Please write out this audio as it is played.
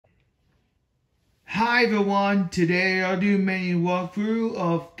Hi everyone, today I'll do a mini walkthrough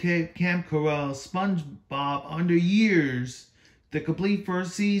of Kamp Koral SpongeBob Under Years, the complete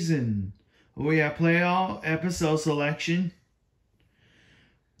first season. We have play all episode selection,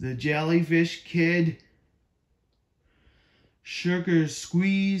 the Jellyfish Kid, Sugar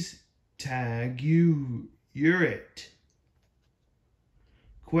Squeeze, Tag You're It,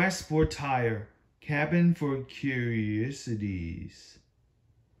 Quest for Tire, Cabin for Curiosities.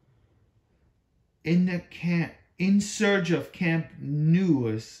 In search of Kamp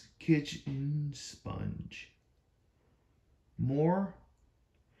newest kitchen sponge. More.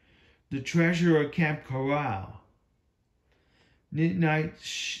 The treasure of Kamp Koral. Midnight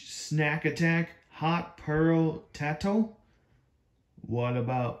snack attack. Hot pearl tato. What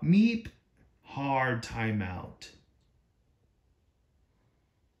about Meep? Hard timeout.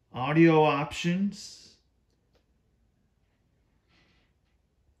 Audio options.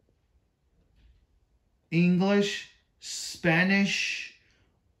 English, Spanish,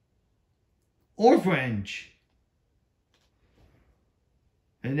 or French.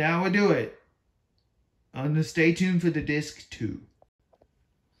 And now we'll do it. Stay tuned for the disc 2.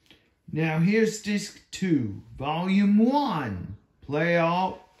 Now here's disc 2, volume 1. Play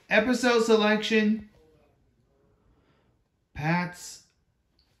all episode selection. Pat's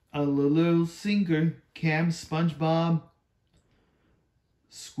a little sinker. Cam SpongeBob.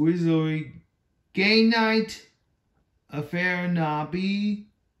 Squizzly Gay Night, Affair Nobby,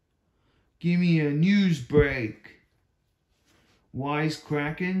 Gimme a News Break,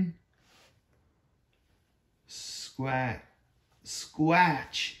 Wisecrackin', Squatch,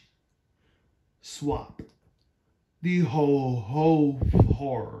 Swap, The Ho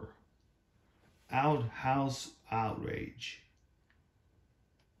Horror, Outhouse Outrage.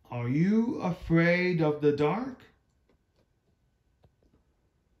 Are you afraid of the dark?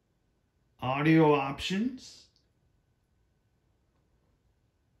 Audio options.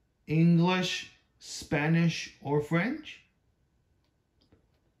 English, Spanish, or French.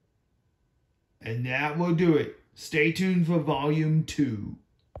 And that will do it. Stay tuned for volume 2.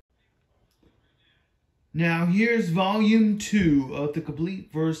 Now here's volume 2 of the complete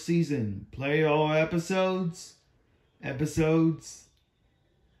first season. Play all episodes.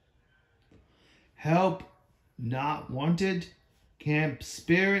 Help Not Wanted. Camp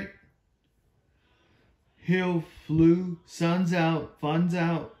Spirit. Hill Flu, Suns Out, Funds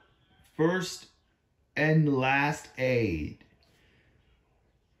Out, First and Last Aid.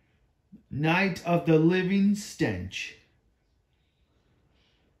 Night of the Living Stench.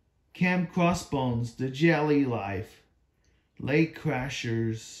 Camp Crossbones, The Jelly Life. Lake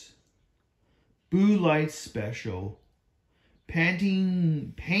Crashers. Boo Light Special.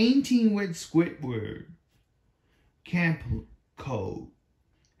 Painting with Squidward. Camp Code.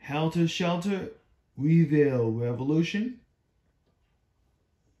 Helter Shelter. Reveal Revolution.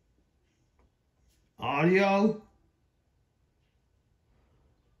 Audio.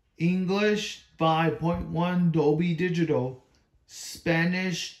 English 5.1 Dolby Digital.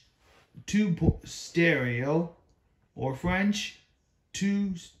 Spanish 2 stereo. Or French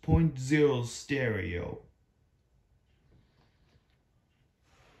 2.0 stereo.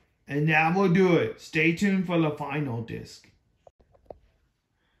 And now we'll do it. Stay tuned for the final disc.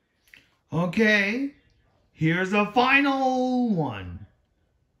 Okay, here's the final one.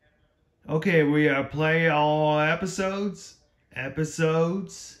 Okay, we are play all episodes. The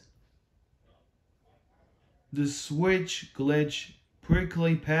Switch Glitch,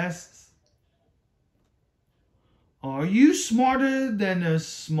 Prickly Pests. Are you smarter than a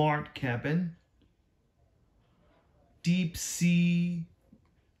smart cabin? Deep Sea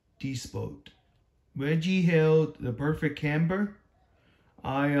Despot. Reggie Hill, The Perfect Camber.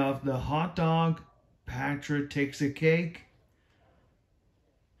 Eye of the Hot Dog, Patrick Takes a Cake,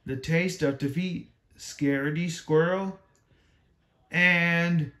 The Taste of Defeat, Scaredy Squirrel,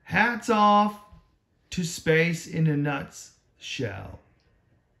 and Hats Off to Space in a Nuts Shell.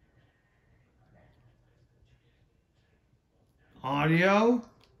 Audio,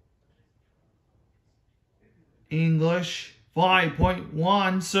 English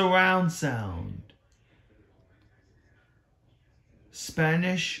 5.1 surround sound.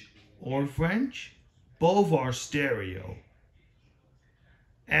 Spanish or French, both are stereo.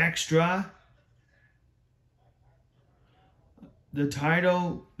 Extra, The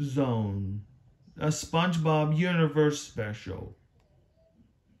Title Zone, a SpongeBob Universe special.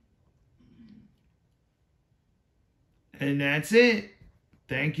 And that's it.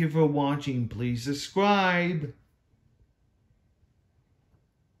 Thank you for watching. Please subscribe.